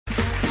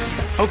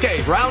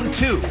Okay, round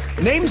two.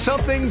 Name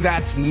something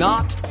that's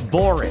not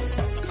boring.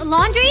 A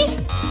laundry?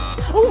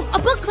 Ooh, a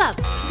book club.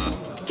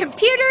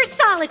 Computer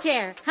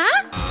solitaire,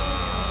 huh?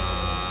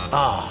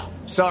 Ah,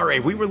 sorry,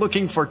 we were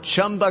looking for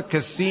Chumba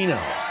Casino.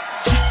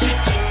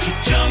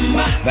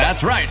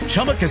 That's right,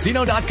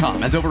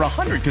 ChumbaCasino.com has over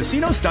 100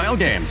 casino-style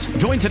games.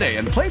 Join today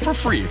and play for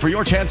free for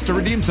your chance to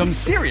redeem some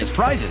serious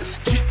prizes.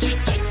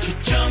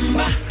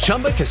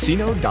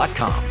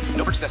 ChumbaCasino.com.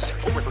 No purchase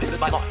necessary. Void where prohibited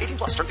by law. 18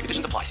 plus terms and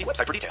conditions apply. See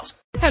website for details.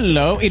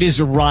 Hello, it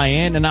is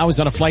Ryan, and I was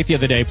on a flight the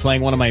other day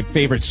playing one of my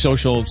favorite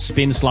social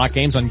spin slot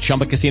games on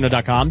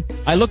ChumbaCasino.com.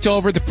 I looked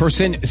over at the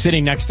person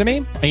sitting next to me,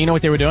 and you know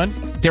what they were doing?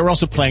 They were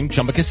also playing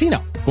Chumba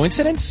Casino.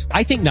 Coincidence?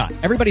 I think not.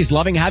 Everybody's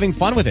loving having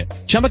fun with it.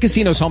 Chumba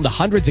Casino is home to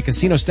hundreds of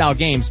casino-style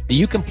games that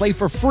you can play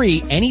for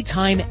free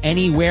anytime,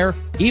 anywhere,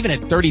 even at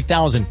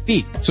 30,000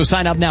 feet. So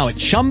sign up now at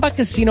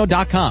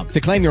ChumbaCasino.com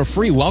to claim your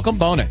free welcome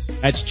bonus.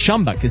 That's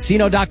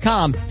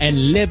ChumbaCasino.com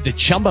and live the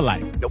Chumba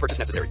life. No purchase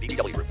necessary.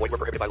 VGW. Void where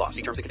prohibited by law.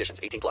 See terms and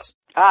conditions. 18 plus.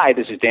 Hi,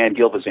 this is Dan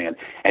Gilvazan,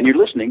 and you're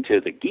listening to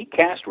the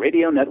Geekcast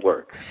Radio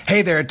Network.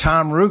 Hey there,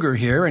 Tom Ruger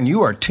here, and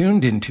you are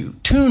tuned into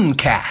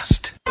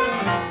Tooncast.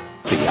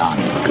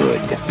 Beyond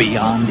good,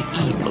 beyond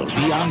evil,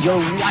 beyond your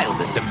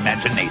wildest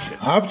imagination.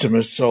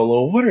 Optimus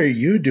Solo, what are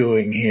you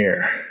doing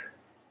here?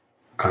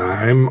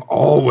 I'm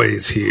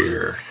always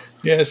here.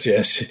 Yes,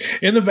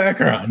 in the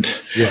background.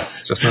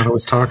 Yes, just not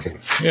always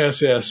talking. Yes.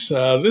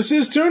 This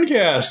is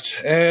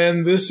Tooncast,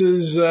 and this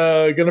is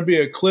going to be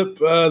a clip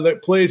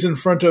that plays in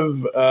front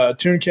of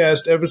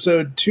Tooncast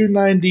episode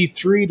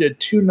 293 to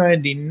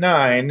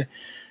 299,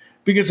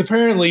 because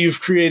apparently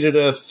you've created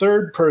a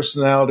third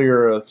personality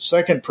or a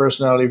second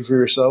personality for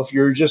yourself.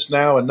 You're just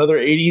now another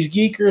 80s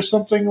geek or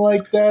something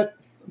like that.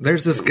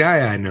 There's this guy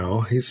I know.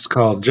 He's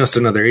called Just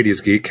Another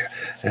 80s Geek,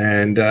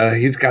 and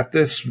he's got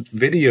this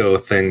video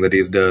thing that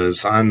he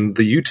does on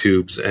the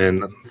YouTubes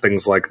and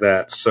things like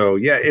that. So,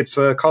 yeah, it's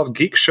called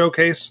Geek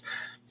Showcase.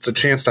 It's a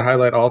chance to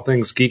highlight all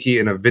things geeky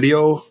in a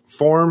video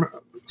form,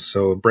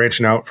 so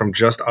branching out from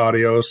just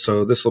audio.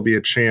 So this will be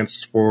a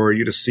chance for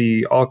you to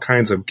see all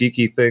kinds of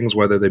geeky things,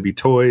 whether they be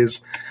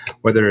toys,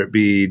 whether it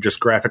be just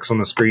graphics on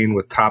the screen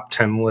with top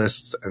 10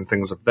 lists and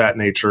things of that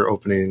nature,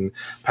 opening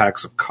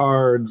packs of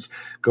cards,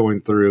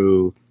 going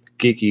through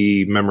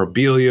geeky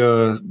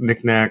memorabilia,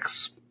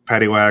 knickknacks,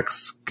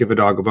 paddywhacks, give a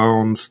dog a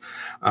bones,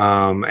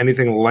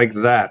 anything like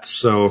that.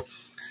 So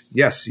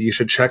yes, you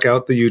should check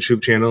out the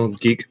YouTube channel,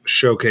 Geek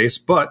Showcase,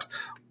 but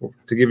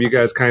to give you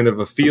guys kind of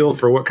a feel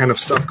for what kind of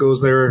stuff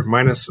goes there,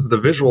 minus the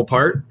visual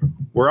part,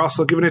 we're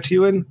also giving it to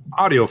you in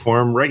audio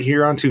form right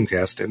here on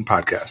Tooncast and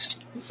podcast.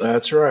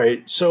 That's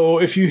right. So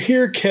if you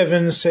hear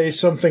Kevin say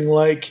something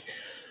like,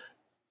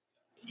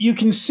 you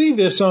can see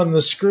this on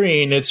the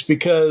screen, it's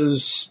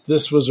because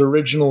this was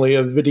originally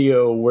a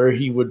video where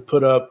he would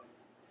put up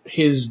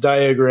his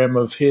diagram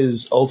of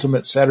his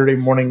Ultimate Saturday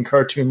Morning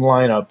Cartoon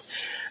lineup.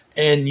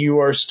 And you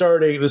are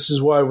starting, this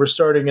is why we're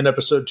starting in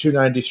episode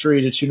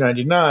 293 to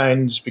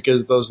 299, just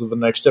because those are the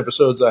next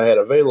episodes I had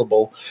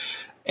available.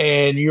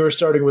 And you're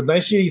starting with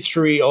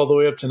 1983 all the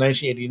way up to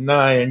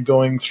 1989 and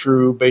going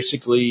through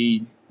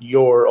basically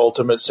your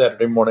Ultimate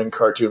Saturday Morning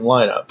Cartoon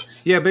lineup.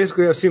 Yeah,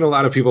 basically I've seen a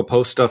lot of people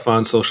post stuff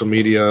on social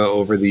media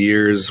over the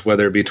years,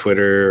 whether it be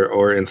Twitter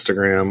or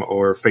Instagram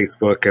or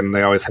Facebook, and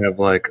they always have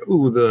like,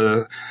 ooh,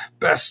 the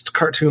best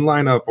cartoon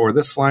lineup, or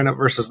this lineup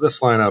versus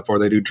this lineup, or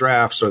they do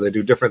drafts, or they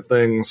do different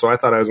things. So I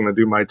thought I was going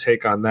to do my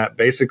take on that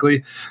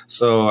basically.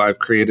 So I've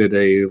created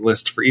a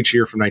list for each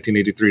year from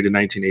 1983 to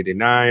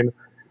 1989.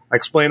 I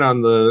explain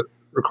on the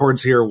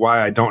records here why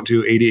I don't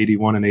do 80,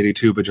 81, and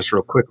 82, but just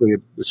real quickly,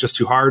 it's just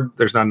too hard.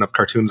 There's not enough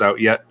cartoons out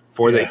yet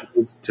for the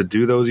kids to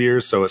do those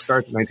years. So it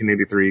starts in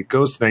 1983,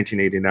 goes to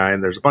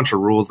 1989. There's a bunch of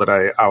rules that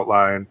I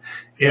outline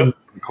in the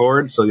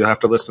record, so you'll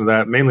have to listen to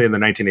that. Mainly in the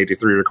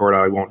 1983 record.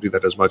 I won't do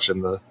that as much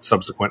in the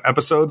subsequent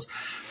episodes.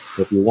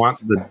 But if you want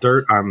the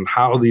dirt on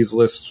how these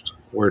lists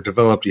were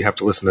developed, you have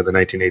to listen to the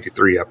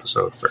 1983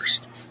 episode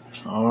first.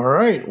 All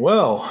right,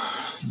 well,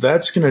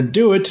 that's going to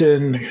do it,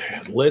 and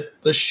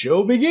let the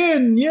show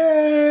begin. Yay!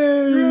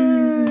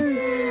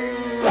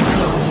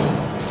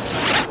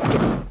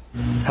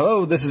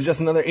 Hello, this is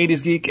Just Another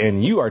 80s Geek,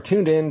 and you are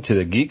tuned in to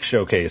the Geek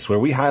Showcase, where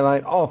we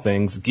highlight all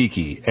things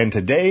geeky. And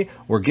today,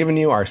 we're giving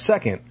you our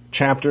second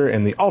chapter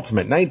in the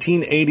Ultimate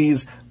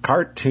 1980s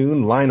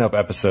Cartoon Lineup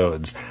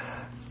episodes.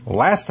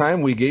 Last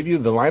time, we gave you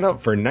the lineup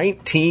for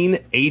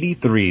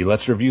 1983.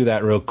 Let's review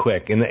that real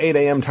quick. In the 8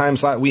 a.m. time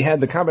slot, we had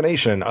the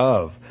combination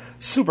of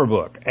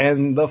Superbook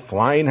and The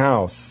Flying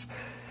House.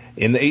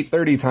 In the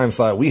 8:30 time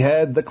slot, we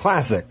had the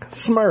classic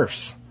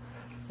Smurfs.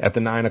 At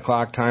the 9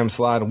 o'clock time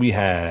slot, we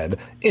had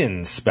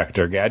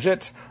Inspector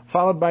Gadget,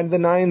 followed by the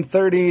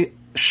 9:30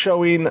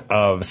 showing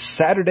of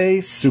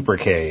Saturday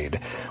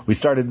Supercade. We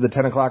started the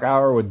 10 o'clock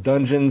hour with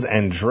Dungeons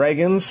and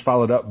Dragons,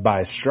 followed up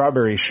by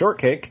Strawberry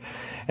Shortcake.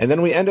 And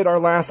then we ended our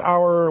last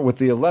hour with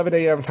the 11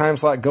 a.m. time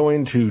slot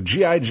going to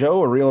G.I.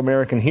 Joe, A Real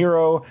American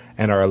Hero,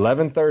 and our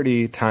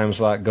 11:30 time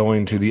slot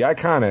going to the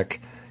iconic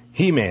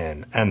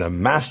He-Man and the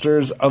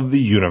Masters of the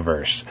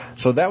Universe.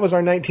 So that was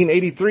our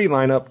 1983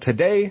 lineup.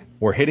 Today,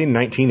 we're hitting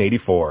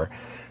 1984.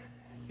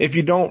 If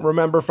you don't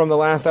remember from the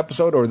last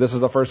episode, or this is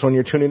the first one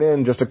you're tuning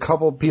in, just a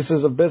couple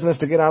pieces of business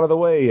to get out of the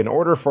way. In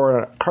order for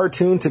a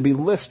cartoon to be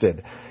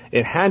listed,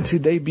 it had to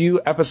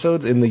debut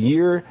episodes in the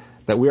year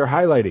that we are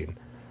highlighting.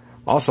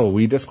 Also,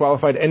 we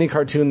disqualified any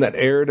cartoon that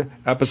aired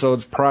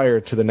episodes prior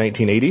to the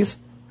 1980s.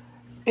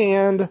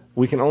 And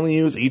we can only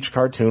use each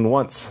cartoon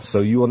once,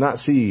 so you will not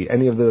see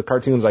any of the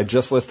cartoons I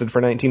just listed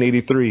for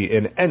 1983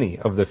 in any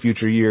of the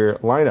future year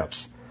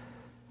lineups.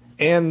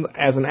 And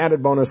as an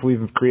added bonus,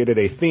 we've created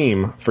a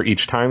theme for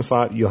each time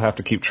slot. You'll have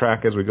to keep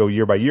track as we go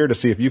year by year to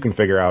see if you can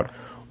figure out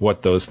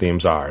what those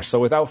themes are. So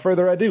without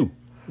further ado,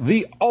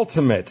 the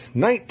ultimate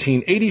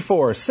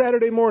 1984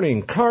 Saturday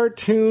morning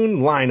cartoon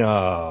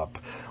lineup.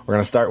 We're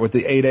going to start with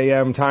the 8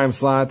 a.m. time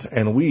slot,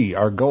 and we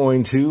are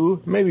going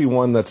to maybe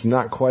one that's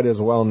not quite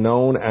as well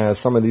known as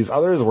some of these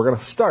others. We're going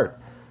to start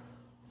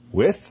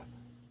with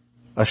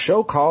a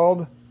show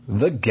called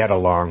The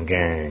Get-Along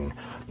Gang.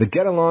 The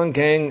Get-Along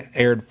Gang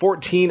aired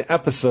 14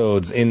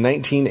 episodes in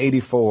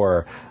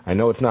 1984. I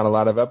know it's not a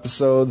lot of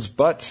episodes,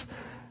 but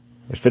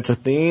it fits a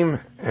theme,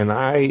 and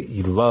I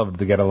loved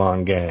The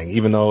Get-Along Gang,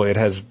 even though it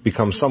has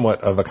become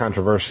somewhat of a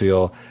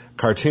controversial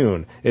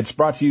cartoon. It's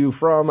brought to you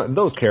from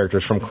those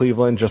characters from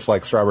Cleveland, just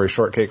like Strawberry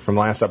Shortcake from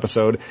last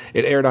episode.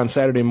 It aired on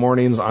Saturday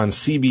mornings on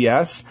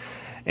CBS,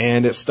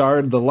 and it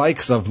starred the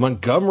likes of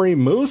Montgomery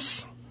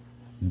Moose,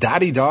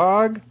 Dottie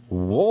Dog,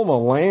 Wilma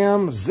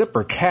Lamb,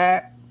 Zipper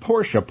Cat,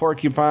 Portia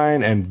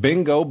Porcupine, and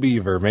Bingo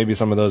Beaver. Maybe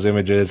some of those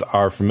images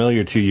are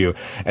familiar to you.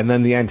 And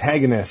then the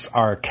antagonists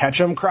are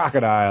Ketchum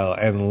Crocodile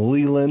and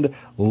Leland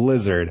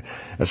Lizard.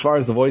 As far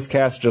as the voice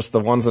cast, just the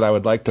ones that I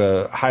would like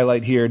to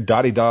highlight here.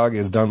 Dottie Dog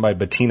is done by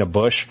Bettina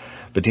Bush.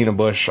 Bettina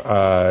Bush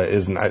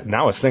is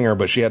now a singer,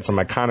 but she had some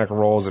iconic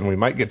roles, and we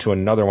might get to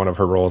another one of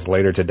her roles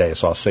later today,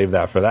 so I'll save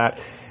that for that.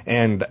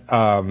 And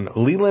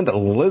Leland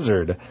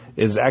Lizard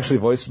is actually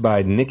voiced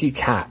by Nicky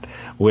Katt,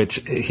 which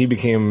he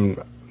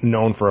became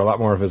known for a lot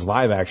more of his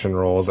live-action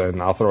roles,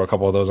 and I'll throw a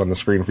couple of those on the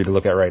screen for you to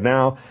look at right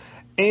now.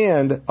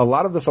 And a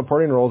lot of the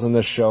supporting roles in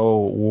this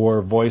show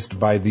were voiced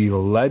by the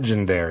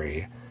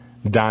legendary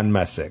Don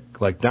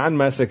Messick. Like, Don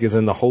Messick is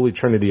in the holy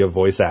trinity of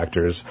voice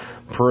actors,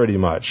 pretty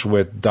much,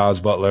 with Dawes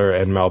Butler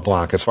and Mel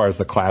Blanc, as far as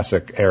the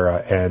classic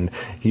era, and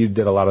he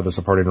did a lot of the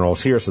supporting roles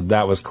here, so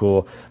that was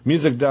cool.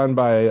 Music done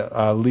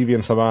by Levy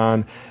and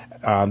Saban.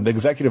 The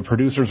executive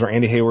producers are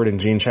Andy Hayward and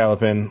Gene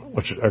Chalopin,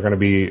 which are going to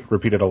be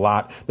repeated a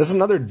lot. This is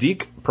another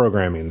Deke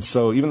programming.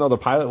 So even though the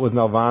pilot was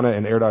Nelvana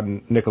and aired on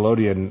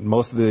Nickelodeon,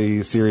 most of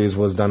the series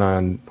was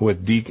done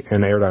with Deke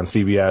and aired on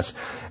CBS.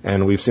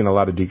 And we've seen a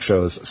lot of Deke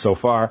shows so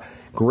far.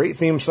 Great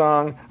theme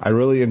song. I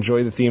really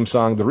enjoy the theme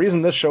song. The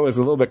reason this show is a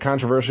little bit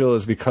controversial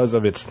is because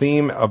of its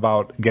theme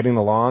about getting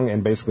along,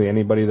 and basically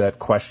anybody that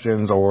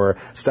questions or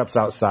steps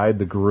outside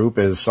the group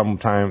is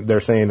they're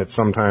saying it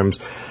sometimes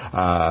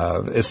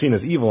is seen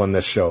as evil in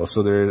this show.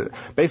 So they're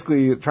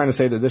basically trying to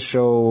say that this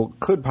show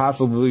could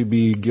possibly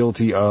be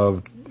guilty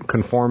of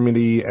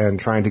conformity and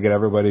trying to get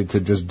everybody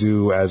to just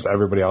do as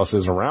everybody else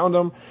is around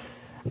them.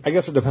 I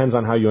guess it depends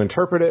on how you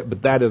interpret it,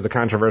 but that is the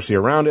controversy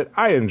around it.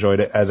 I enjoyed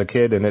it as a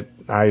kid, and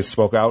I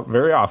spoke out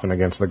very often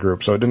against the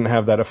group, so it didn't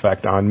have that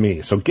effect on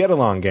me. So Get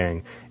Along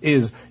Gang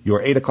is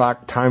your 8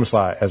 o'clock time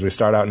slot as we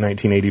start out in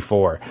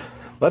 1984.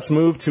 Let's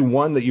move to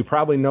one that you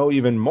probably know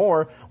even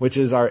more, which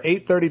is our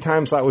 8:30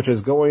 time slot, which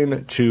is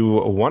going to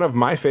one of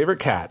my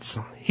favorite cats,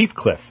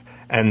 Heathcliff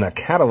and the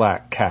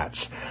Cadillac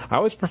Cats. I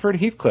always preferred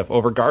Heathcliff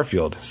over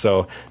Garfield,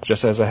 so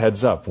just as a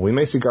heads up, we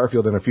may see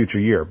Garfield in a future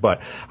year, but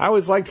I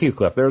always liked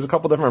Heathcliff. There was a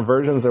couple different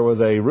versions. There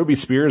was a Ruby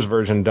Spears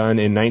version done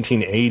in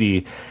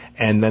 1980,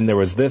 and then there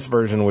was this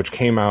version which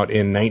came out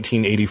in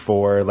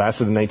 1984,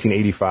 lasted in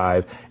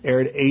 1985,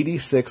 aired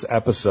 86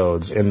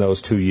 episodes in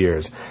those 2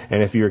 years.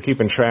 And if you were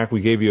keeping track,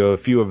 we gave you a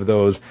few of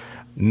those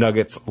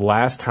nuggets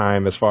last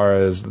time as far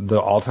as the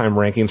all-time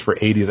rankings for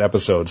 80s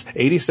episodes.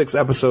 86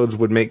 episodes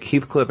would make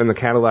Heathcliff and the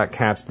Cadillac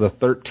Cats the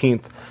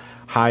 13th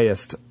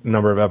highest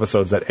number of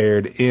episodes that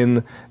aired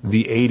in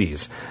the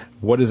 80s.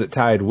 What is it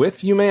tied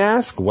with, you may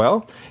ask?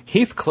 Well,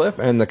 Heathcliff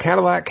and the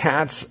Cadillac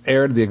Cats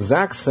aired the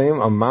exact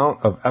same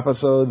amount of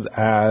episodes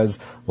as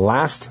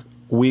last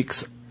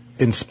week's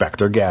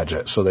Inspector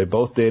Gadget. So they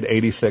both did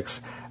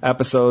 86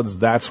 episodes.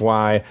 That's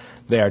why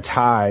they are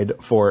tied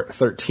for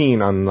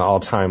 13 on the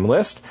all-time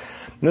list.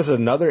 This is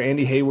another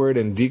Andy Hayward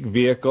and Deke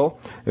vehicle.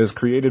 It was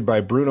created by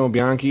Bruno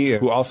Bianchi,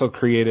 who also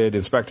created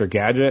Inspector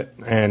Gadget,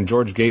 and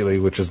George Gately,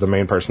 which is the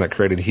main person that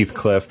created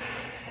Heathcliff.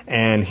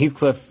 And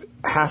Heathcliff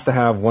has to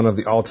have one of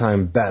the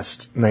all-time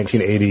best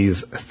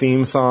 1980s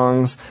theme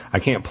songs. I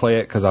can't play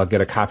it because I'll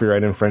get a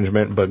copyright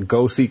infringement, but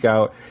go seek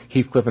out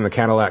Heathcliff and the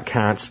Cadillac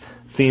Cats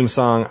theme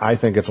song. I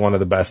think it's one of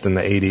the best in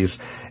the 80s.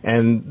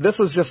 And this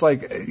was just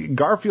like,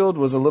 Garfield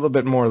was a little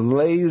bit more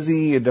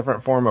lazy, a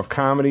different form of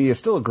comedy. It's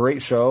still a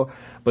great show,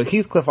 but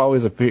Heathcliff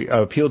always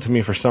appealed to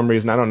me for some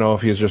reason. I don't know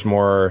if he's just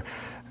more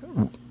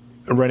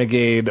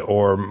renegade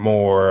or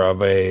more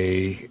of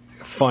a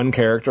fun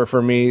character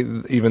for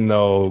me, even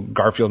though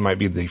Garfield might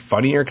be the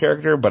funnier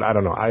character. But I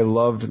don't know. I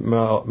loved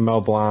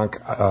Mel Blanc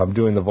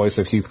doing the voice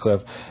of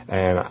Heathcliff,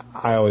 and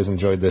I always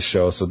enjoyed this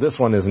show. So this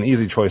one is an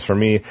easy choice for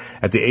me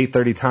at the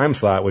 8:30 time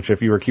slot, which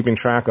if you were keeping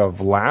track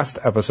of last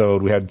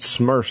episode, we had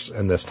Smurfs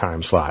in this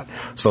time slot.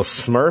 So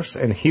Smurfs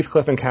and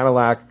Heathcliff and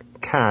Cadillac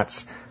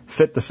Cats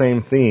fit the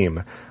same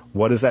theme.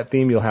 What is that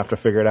theme? You'll have to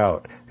figure it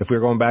out. If we're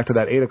going back to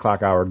that 8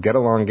 o'clock hour, Get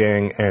Along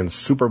Gang and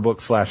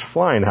Superbook /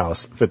 Flying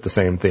House fit the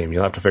same theme.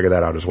 You'll have to figure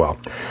that out as well.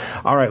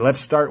 All right,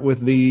 let's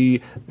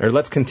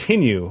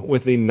continue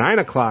with the 9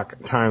 o'clock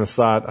time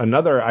slot,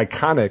 another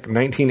iconic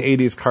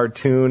 1980s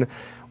cartoon.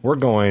 We're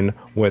going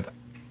with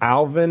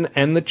Alvin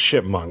and the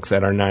Chipmunks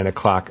at our 9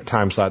 o'clock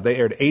time slot. They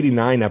aired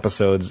 89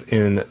 episodes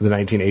in the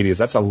 1980s.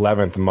 That's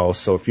 11th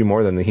most, so a few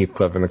more than the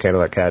Heathcliff and the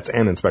Cadillac Cats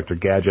and Inspector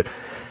Gadget.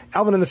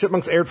 Alvin and the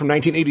Chipmunks aired from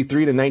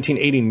 1983 to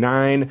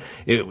 1989.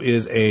 It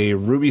is a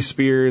Ruby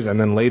Spears and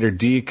then later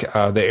Deke.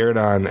 They aired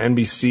on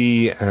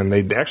NBC, and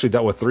they actually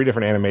dealt with 3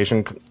 different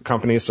animation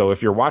companies. So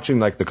if you're watching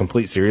like the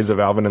complete series of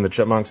Alvin and the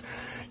Chipmunks,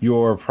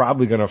 you're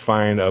probably going to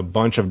find a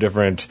bunch of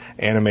different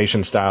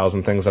animation styles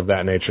and things of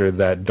that nature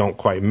that don't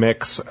quite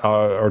mix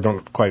or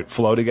don't quite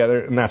flow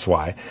together, and that's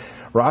why.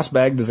 Ross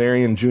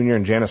Bagdasarian Jr.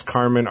 and Janice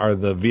Carmen are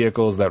the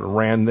vehicles that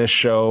ran this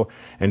show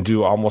and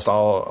do almost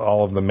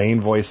all of the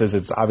main voices.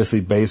 It's obviously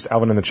based,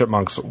 Alvin and the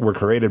Chipmunks were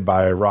created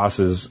by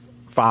Ross's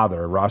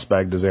father, Ross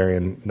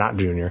Bagdasarian, not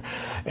Jr.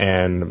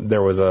 And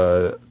there was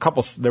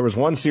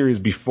one series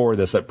before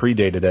this that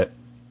predated it.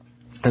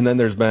 And then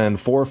there's been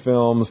 4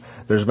 films.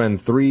 There's been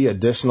 3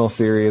 additional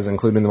series,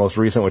 including the most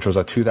recent, which was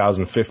a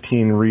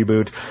 2015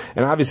 reboot.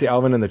 And obviously,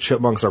 Alvin and the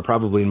Chipmunks are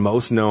probably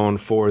most known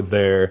for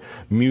their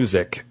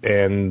music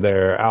and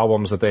their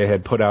albums that they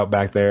had put out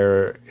back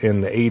there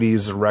in the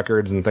 80s,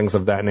 records and things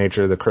of that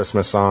nature, the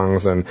Christmas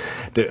songs and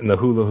the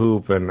hula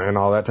hoop and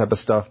all that type of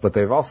stuff. But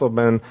they've also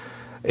been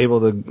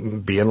able to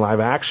be in live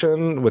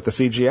action with the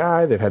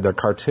CGI. They've had their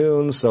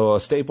cartoons, so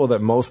a staple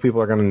that most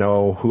people are going to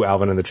know who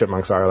Alvin and the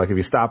Chipmunks are. Like if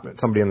you stop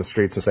somebody in the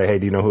streets and say, hey,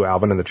 do you know who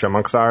Alvin and the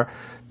Chipmunks are?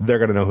 They're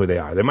going to know who they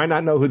are. They might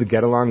not know who the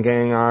Get Along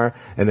Gang are,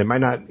 and they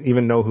might not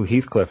even know who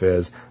Heathcliff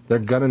is. They're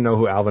going to know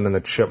who Alvin and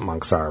the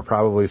Chipmunks are,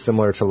 probably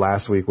similar to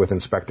last week with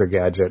Inspector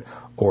Gadget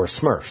or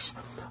Smurfs.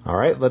 All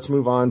right, let's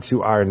move on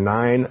to our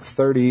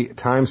 9:30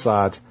 time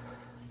slot.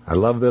 I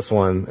love this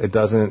one. It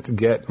doesn't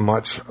get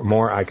much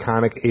more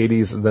iconic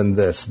 80s than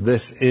this.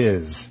 This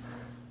is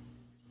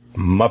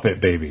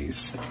Muppet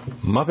Babies.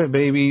 Muppet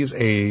Babies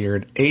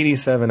aired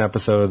 87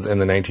 episodes in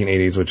the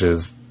 1980s, which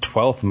is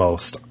 12th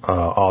most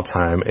all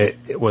time.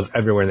 It was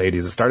everywhere in the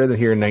 80s. It started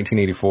here in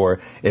 1984.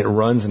 It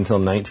runs until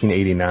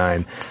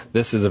 1989.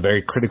 This is a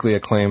very critically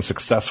acclaimed,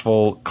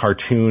 successful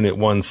cartoon. It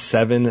won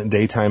 7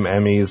 daytime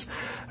Emmys,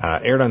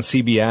 aired on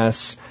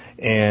CBS.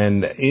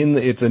 And in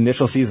its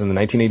initial season, the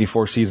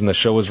 1984 season, the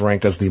show was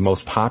ranked as the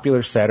most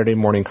popular Saturday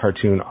morning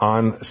cartoon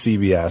on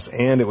CBS,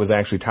 and it was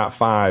actually top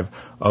 5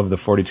 of the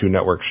 42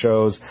 network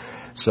shows.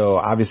 So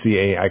obviously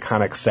a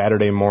iconic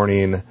Saturday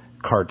morning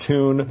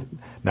cartoon,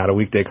 not a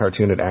weekday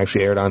cartoon. It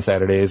actually aired on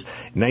Saturdays.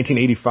 In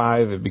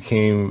 1985, it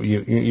became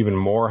even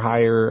more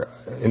higher.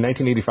 In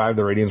 1985,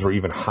 the ratings were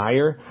even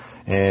higher.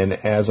 And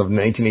as of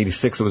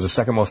 1986, it was the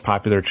second most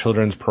popular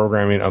children's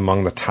programming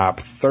among the top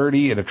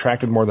 30. It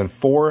attracted more than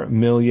 4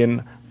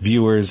 million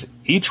viewers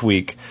each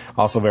week.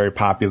 Also very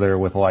popular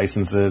with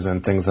licenses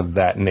and things of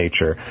that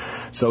nature.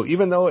 So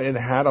even though it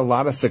had a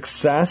lot of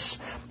success,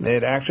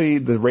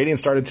 the ratings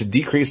started to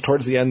decrease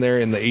towards the end there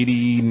in the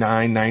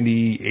 89,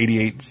 90,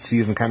 88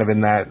 season, kind of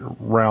in that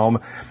realm.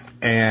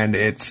 And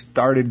it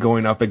started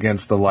going up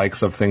against the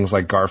likes of things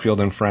like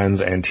Garfield and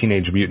Friends and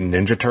Teenage Mutant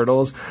Ninja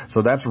Turtles.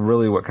 So that's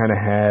really what kind of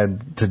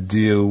had to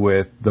do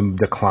with the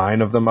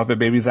decline of the Muppet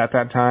Babies at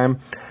that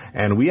time.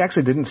 And we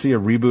actually didn't see a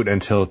reboot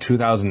until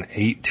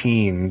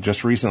 2018.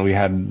 Just recently we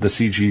had the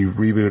CG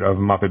reboot of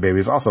Muppet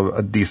Babies, also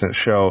a decent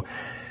show.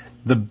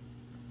 The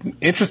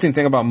interesting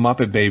thing about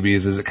Muppet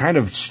Babies is it kind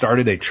of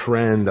started a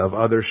trend of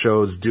other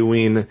shows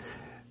doing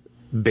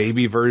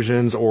baby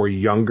versions or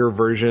younger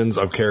versions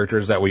of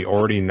characters that we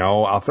already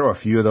know. I'll throw a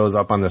few of those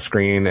up on the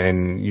screen,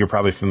 and you're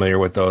probably familiar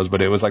with those, but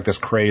it was like this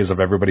craze of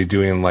everybody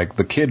doing like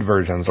the kid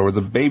versions or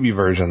the baby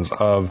versions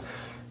of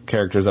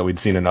characters that we'd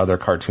seen in other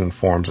cartoon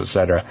forms,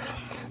 etc.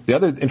 The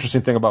other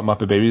interesting thing about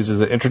Muppet Babies is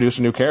it introduced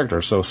a new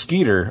character. So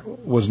Skeeter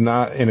was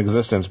not in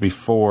existence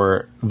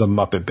before the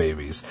Muppet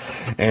Babies.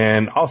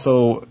 And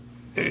also,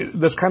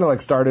 this kind of like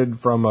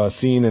started from a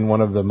scene in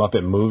one of the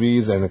Muppet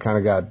movies, and it kind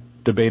of got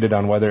debated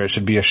on whether it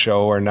should be a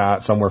show or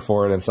not. Some were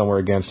for it and some were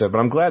against it, but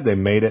I'm glad they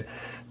made it.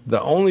 The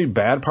only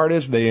bad part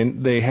is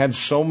they had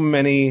so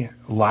many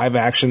live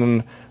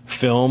action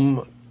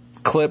film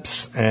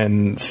clips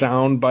and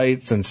sound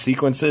bites and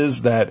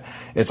sequences that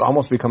it's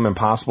almost become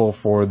impossible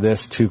for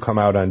this to come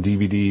out on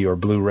DVD or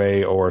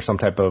Blu-ray or some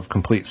type of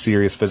complete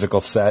series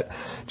physical set,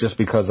 just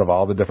because of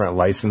all the different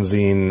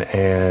licensing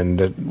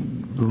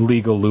and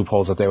legal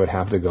loopholes that they would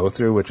have to go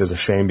through, which is a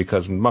shame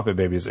because Muppet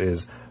Babies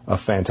is a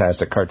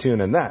fantastic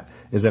cartoon, and that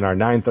is in our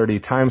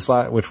 9:30 time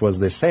slot, which was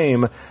the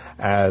same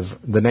as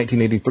the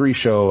 1983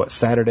 show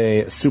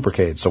Saturday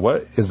Supercade. So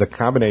what is the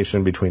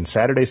combination between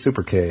Saturday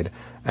Supercade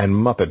and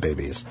Muppet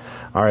Babies?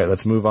 All right,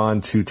 let's move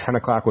on to 10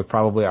 o'clock with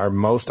probably our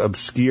most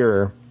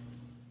obscure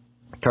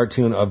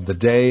cartoon of the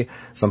day.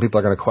 Some people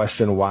are going to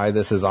question why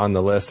this is on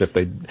the list. It's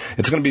going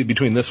to be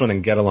between this one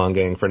and Get Along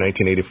Gang for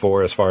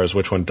 1984 as far as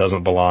which one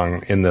doesn't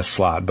belong in this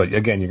slot. But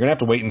again, you're going to have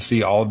to wait and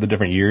see all of the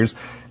different years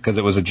because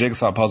it was a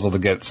jigsaw puzzle to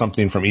get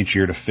something from each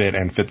year to fit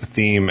the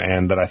theme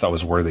and that I thought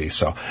was worthy.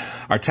 So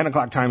our 10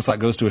 o'clock time slot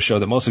goes to a show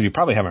that most of you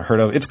probably haven't heard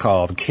of. It's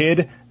called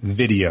Kid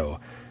Video.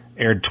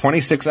 Aired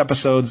 26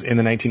 episodes in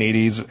the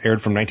 1980s,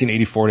 aired from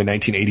 1984 to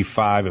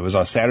 1985. It was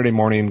a Saturday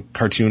morning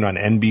cartoon on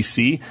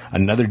NBC,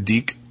 another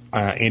Deke,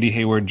 Andy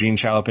Hayward, Gene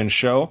Chalopin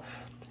show.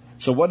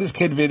 So what is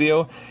Kid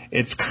Video?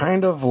 It's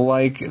kind of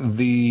like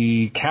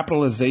the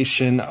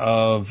capitalization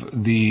of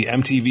the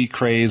MTV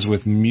craze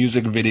with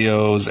music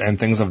videos and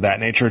things of that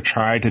nature.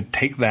 Try to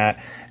take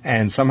that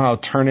and somehow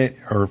turn it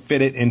or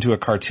fit it into a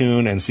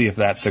cartoon and see if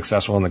that's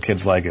successful and the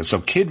kids like it. So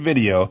Kid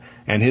Video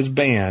and his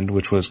band,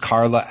 which was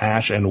Carla,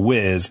 Ash, and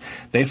Wiz,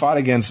 they fought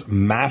against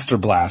Master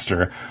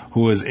Blaster,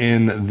 who was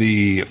in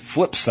the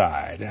flip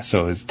side.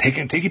 So it's take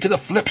you to the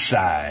flip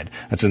side.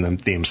 That's in the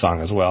theme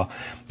song as well.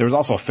 There was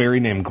also a fairy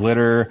named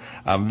Glitter,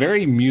 a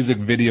very music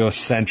video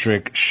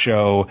centric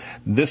show.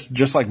 This,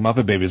 just like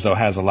Muppet Babies, though,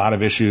 has a lot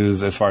of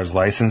issues as far as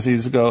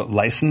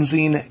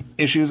licensing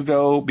issues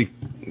go,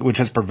 which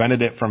has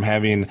prevented it from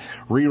having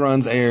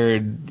reruns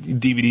aired,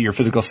 DVD or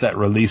physical set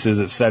releases,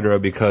 etc.,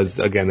 because,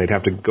 again, they'd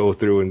have to go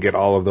through and get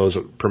all of those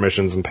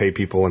permissions and pay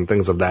people and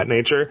things of that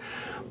nature.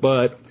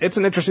 But it's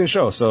an interesting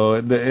show. So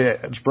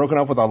it's broken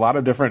up with a lot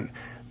of different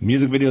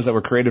music videos that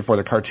were created for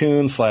the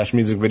cartoon /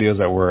 music videos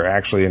that were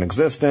actually in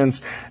existence.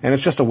 And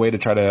it's just a way to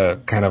try to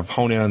kind of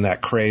hone in on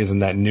that craze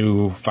and that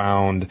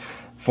newfound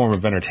form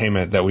of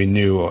entertainment that we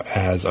knew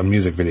as a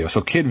music video.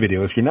 So Kid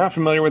Video, if you're not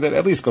familiar with it,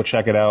 at least go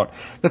check it out.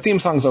 The theme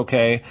song's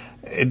okay.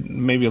 It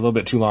may be a little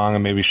bit too long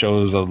and maybe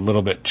shows a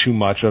little bit too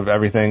much of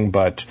everything,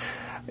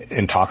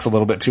 and talks a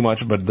little bit too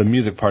much, but the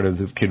music part of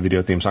the Kid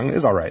Video theme song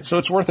is alright. So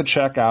it's worth a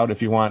check out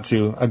if you want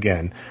to.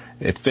 Again,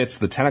 it fits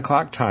the 10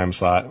 o'clock time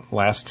slot.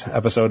 Last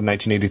episode in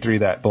 1983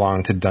 that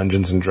belonged to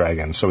Dungeons and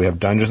Dragons. So we have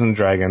Dungeons and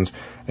Dragons,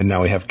 and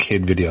now we have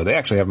Kid Video. They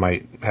actually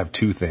might have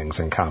two things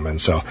in common,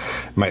 so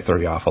it might throw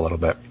you off a little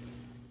bit.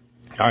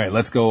 Alright,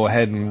 let's go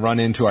ahead and run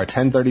into our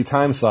 10:30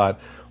 time slot,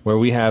 where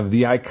we have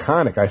the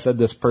iconic, I said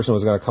this person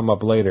was going to come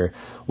up later,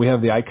 we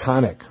have the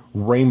iconic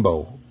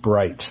Rainbow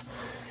Bright.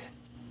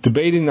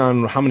 Debating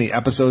on how many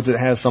episodes it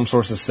has. Some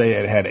sources say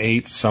it had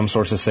 8. Some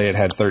sources say it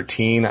had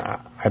 13.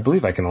 I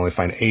believe I can only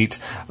find 8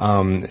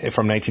 from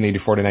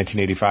 1984 to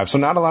 1985. So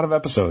not a lot of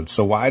episodes.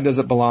 So why does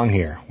it belong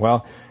here?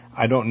 Well,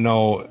 I don't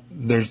know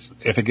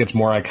if it gets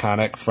more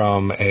iconic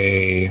from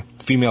a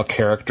female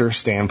character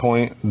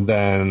standpoint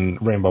than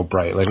Rainbow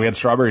Bright. Like we had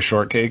Strawberry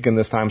Shortcake in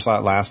this time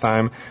slot last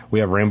time.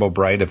 We have Rainbow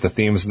Bright. If the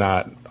theme's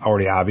not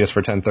already obvious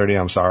for 10:30,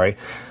 I'm sorry.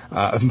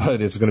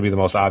 But it's going to be the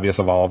most obvious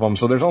of all of them.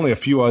 So there's only a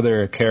few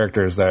other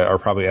characters that are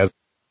probably as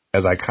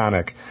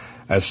iconic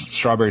as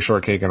Strawberry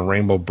Shortcake and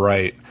Rainbow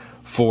Bright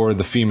for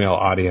the female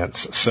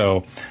audience.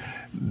 So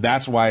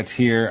that's why it's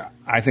here.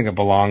 I think it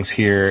belongs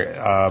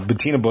here.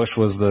 Bettina Bush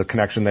was the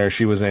connection there.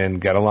 She was in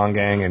Get Along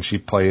Gang, and she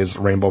plays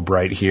Rainbow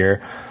Bright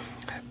here.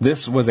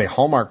 This was a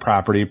Hallmark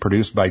property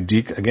produced by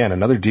Deke, again,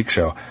 another Deke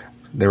show.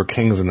 They were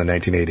kings in the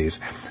 1980s.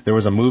 There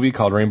was a movie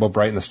called Rainbow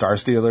Bright and the Star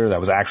Stealer that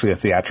was actually a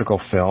theatrical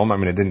film. I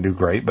mean, it didn't do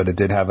great, but it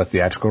did have a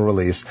theatrical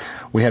release.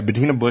 We had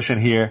Bettina Bush in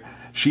here.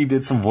 She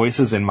did some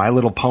voices in My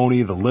Little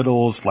Pony, The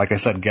Littles, like I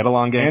said, Get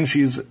Along Gang.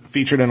 She's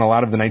featured in a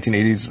lot of the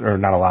 1980s, or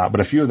not a lot,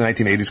 but a few of the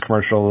 1980s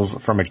commercials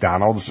from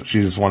McDonald's.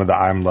 She's one of the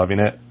I'm Loving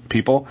It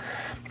people.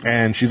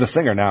 And she's a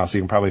singer now, so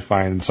you can probably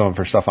find some of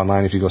her stuff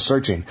online if you go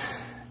searching.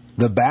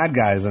 The bad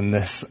guys in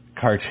this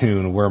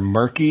cartoon were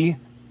Murky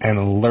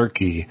and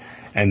Lurky,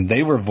 and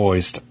they were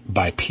voiced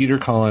by Peter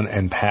Cullen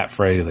and Pat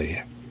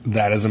Fraley.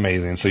 That is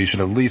amazing. So you should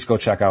at least go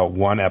check out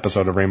one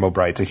episode of Rainbow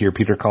Bright to hear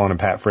Peter Cullen and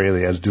Pat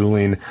Fraley as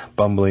dueling,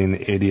 bumbling,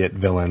 idiot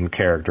villain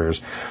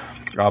characters.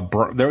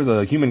 There was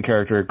a human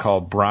character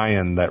called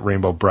Brian that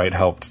Rainbow Bright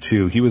helped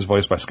too. He was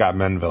voiced by Scott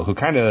Menville, who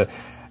kind of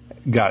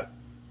got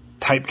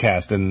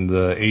typecast in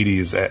the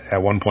 80s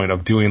at one point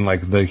of doing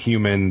like the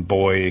human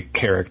boy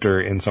character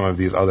in some of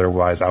these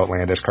otherwise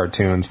outlandish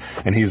cartoons,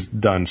 and he's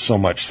done so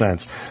much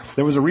since.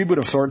 There was a reboot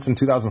of sorts in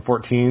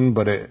 2014,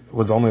 but it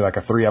was only like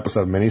a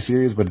 3-episode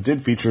miniseries, but it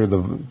did feature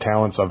the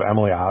talents of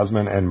Emily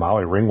Osment and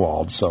Molly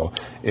Ringwald. So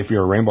if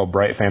you're a Rainbow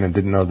Bright fan and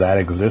didn't know that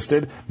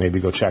existed, maybe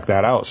go check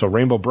that out. So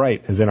Rainbow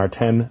Bright is in our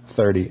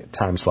 10:30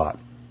 time slot.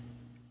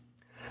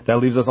 That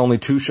leaves us only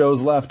 2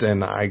 shows left,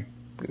 and I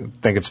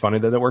think it's funny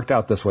that it worked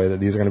out this way, that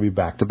these are going to be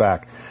back to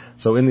back.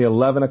 So in the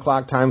 11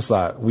 o'clock time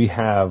slot, we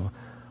have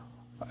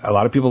a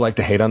lot of people like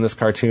to hate on this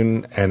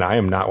cartoon, and I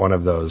am not one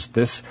of those.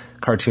 This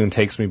cartoon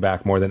takes me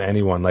back more than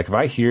anyone. Like, if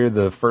I hear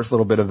the first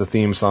little bit of the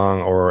theme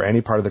song or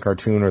any part of the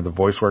cartoon or the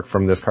voice work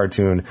from this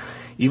cartoon,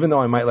 even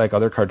though I might like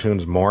other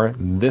cartoons more,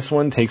 this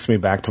one takes me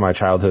back to my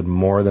childhood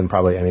more than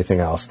probably anything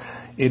else.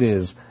 It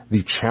is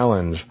the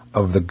Challenge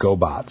of the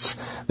GoBots.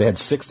 They had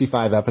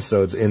 65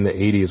 episodes in the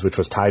 80s, which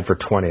was tied for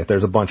 20th.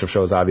 There's a bunch of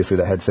shows, obviously,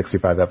 that had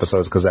 65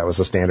 episodes because that was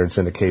the standard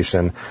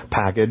syndication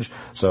package.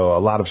 So a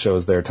lot of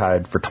shows there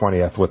tied for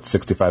 20th with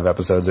 65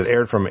 episodes. It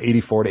aired from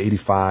 84 to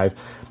 85.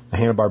 A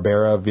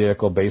Hanna-Barbera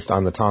vehicle based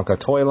on the Tonka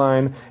toy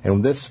line.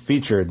 And this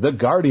featured the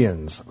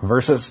Guardians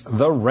versus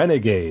the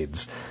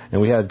Renegades. And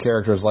we had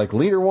characters like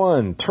Leader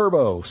One,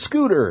 Turbo,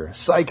 Scooter,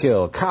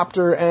 Cykill,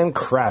 Copter, and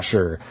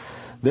Crasher.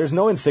 There's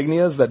no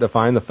insignias that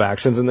define the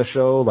factions in the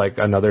show, like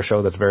another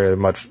show that's very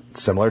much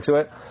similar to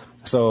it.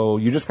 So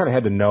you just kind of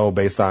had to know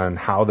based on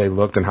how they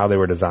looked and how they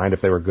were designed,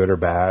 if they were good or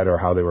bad, or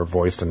how they were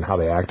voiced and how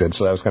they acted.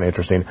 So that was kind of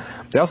interesting.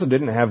 They also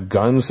didn't have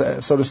guns,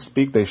 so to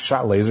speak. They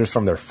shot lasers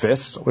from their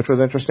fists, which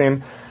was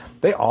interesting.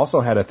 They also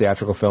had a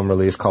theatrical film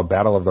release called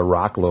Battle of the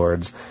Rock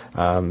Lords.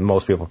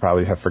 Most people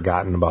probably have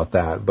forgotten about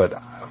that.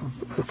 But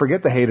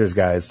forget the haters,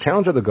 guys.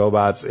 Challenge of the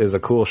GoBots is a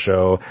cool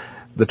show.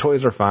 The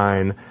toys are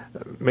fine,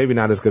 maybe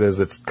not as good as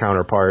its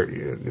counterpart.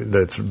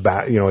 That's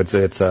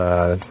its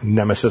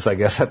nemesis, I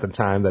guess, at the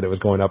time that it was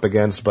going up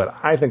against. But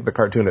I think the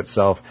cartoon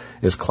itself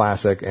is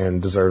classic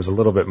and deserves a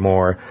little bit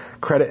more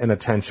credit and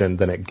attention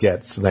than it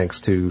gets,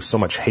 thanks to so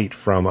much hate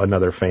from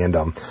another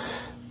fandom.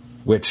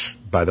 Which,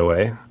 by the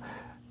way,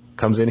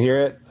 comes in here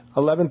at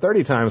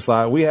 11:30 time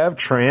slot. We have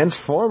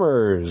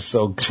Transformers.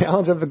 So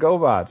Challenge of the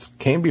GoBots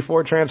came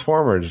before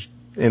Transformers.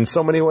 In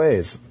so many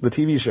ways, the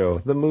TV show,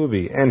 the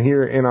movie, and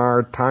here in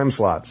our time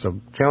slot.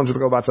 So Challenge of the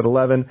GoBots at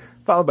 11,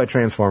 followed by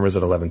Transformers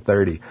at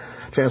 11:30.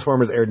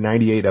 Transformers aired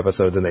 98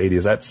 episodes in the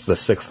 80s. That's the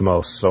sixth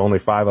most. So only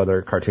 5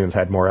 other cartoons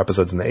had more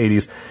episodes in the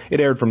 80s.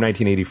 It aired from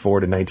 1984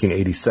 to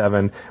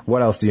 1987.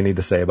 What else do you need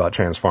to say about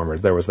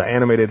Transformers? There was the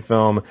animated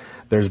film.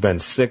 There's been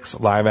 6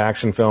 live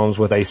action films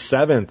with a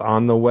 7th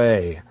on the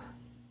way.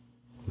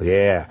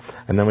 Yeah.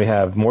 And then we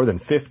have more than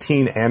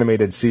 15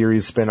 animated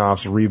series,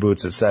 spin-offs,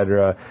 reboots,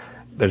 etc.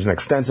 There's an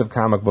extensive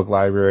comic book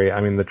library.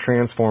 I mean, the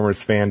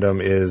Transformers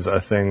fandom is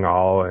a thing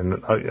all in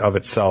of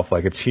itself.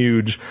 Like, it's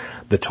huge.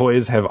 The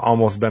toys have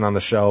almost been on the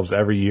shelves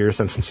every year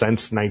since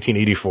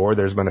 1984.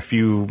 There's been a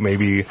few,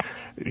 maybe,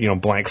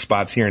 blank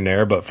spots here and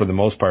there, but for the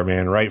most part,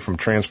 man, right from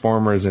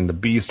Transformers into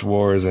Beast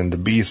Wars into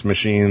Beast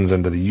Machines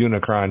into the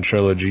Unicron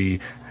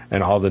trilogy,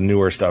 and all the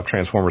newer stuff,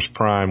 Transformers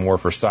Prime, War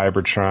for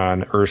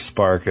Cybertron,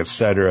 Earthspark,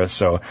 etc.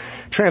 So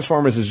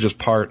Transformers is just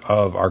part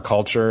of our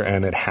culture,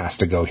 and it has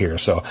to go here.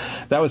 So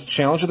that was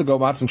Challenge of the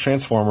GoBots and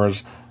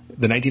Transformers.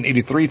 The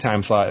 1983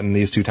 time slot, and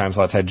these 2 time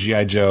slots had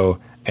G.I. Joe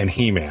and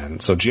He-Man.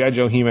 So G.I.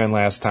 Joe, He-Man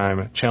last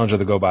time, Challenge of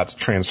the GoBots,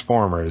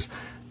 Transformers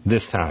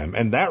this time.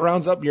 And that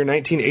rounds up your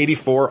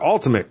 1984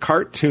 Ultimate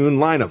Cartoon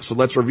lineup. So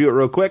let's review it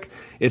real quick.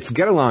 It's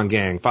Get Along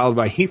Gang, followed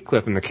by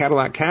Heathcliff and the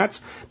Cadillac Cats.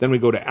 Then we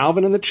go to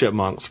Alvin and the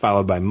Chipmunks,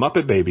 followed by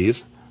Muppet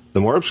Babies, the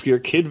more obscure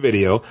Kid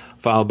Video,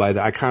 followed by the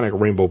iconic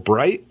Rainbow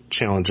Bright,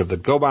 Challenge of the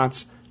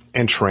GoBots,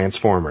 and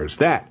Transformers.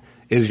 That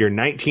is your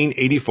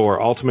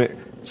 1984 Ultimate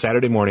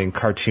Saturday Morning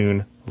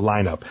Cartoon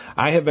lineup.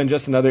 I have been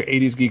just another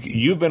 80s geek.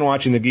 You've been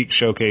watching the Geek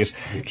Showcase.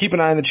 Keep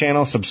an eye on the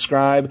channel,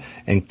 subscribe,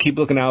 and keep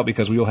looking out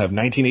because we will have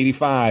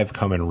 1985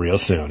 coming real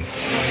soon.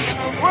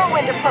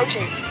 Whirlwind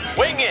approaching.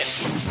 Wing it!